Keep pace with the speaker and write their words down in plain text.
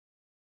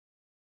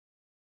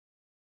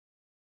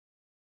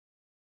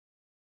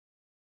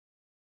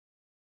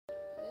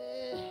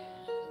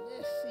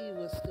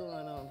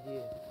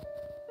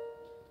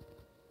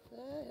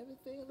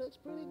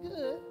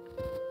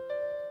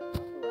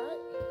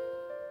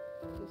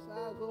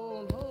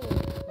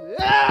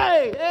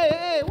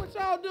hey, what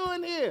y'all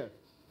doing here?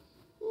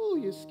 Ooh,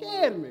 you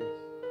scared me.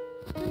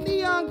 The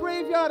neon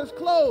graveyard is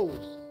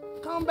closed.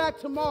 Come back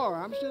tomorrow.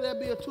 I'm sure there'll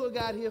be a tour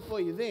guide here for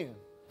you then.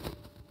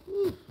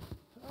 Ooh,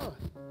 oh.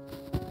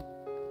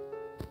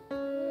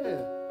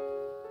 Yeah.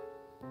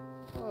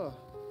 Oh,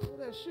 well,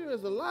 there sure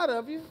is a lot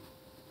of you.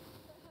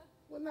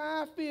 Well,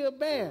 now I feel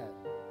bad.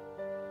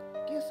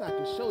 Guess I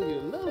can show you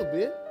a little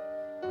bit.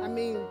 I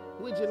mean,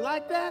 would you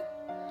like that?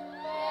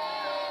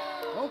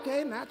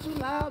 Okay, not too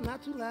loud,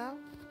 not too loud.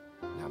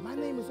 Now, my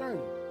name is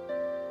Ernie.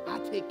 I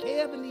take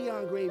care of the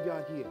neon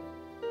graveyard here.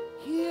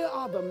 Here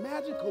are the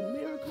magical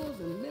miracles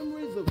and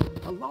memories of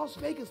Las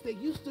Vegas that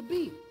used to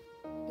be.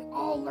 It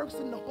all lurks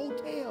in the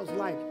hotels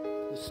like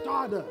the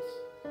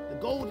Stardust, the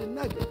Golden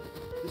Nugget,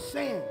 the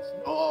Sands,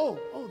 the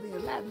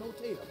Aladdin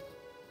Hotel.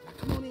 Now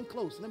come on in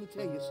close, let me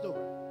tell you a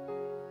story.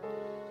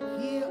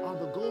 Here are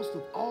the ghosts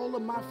of all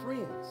of my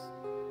friends.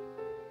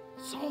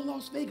 Saw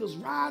Las Vegas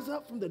rise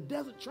up from the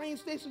desert train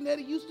station that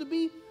it used to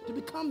be to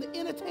become the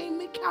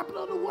entertainment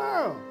capital of the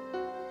world.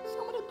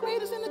 Some of the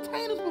greatest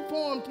entertainers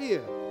performed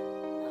here.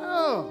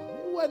 Oh,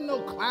 there wasn't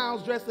no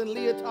clowns dressed in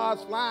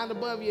leotards flying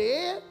above your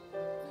head.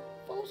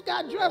 Folks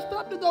got dressed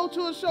up to go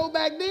to a show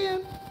back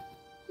then.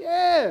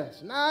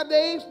 Yes,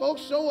 nowadays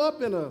folks show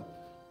up in a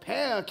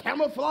pair of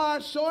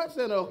camouflage shorts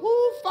and a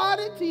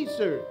who-farted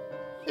t-shirt.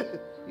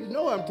 You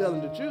know I'm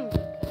telling the truth.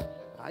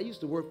 I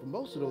used to work for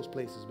most of those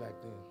places back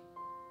then.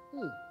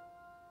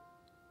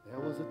 There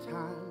was a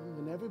time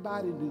when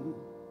everybody knew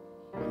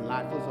what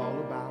life was all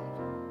about.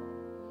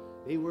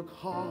 They work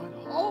hard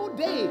all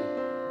day,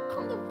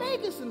 come to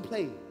Vegas and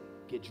play,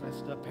 get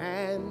dressed up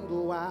and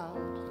go out.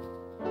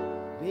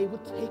 They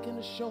would take in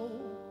a show,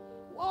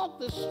 walk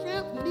the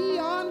strip,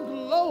 neon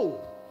glow,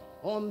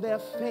 on their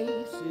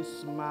faces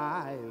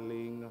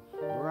smiling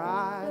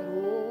bright.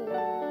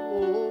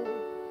 Oh,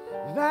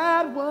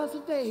 that was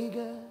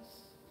Vegas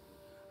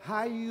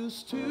I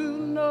used to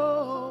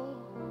know.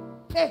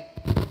 Hey,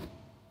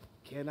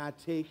 can I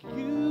take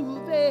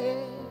you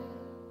there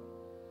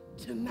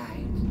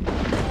tonight?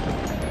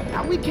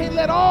 Now, we can't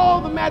let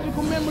all the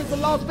magical memories of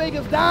Las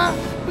Vegas die.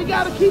 We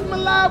got to keep them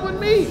alive with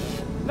me.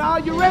 Now, are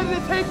you ready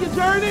to take your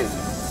journey?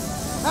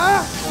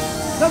 Huh?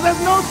 Because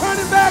there's no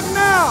turning back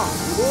now.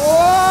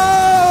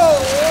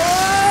 Whoa!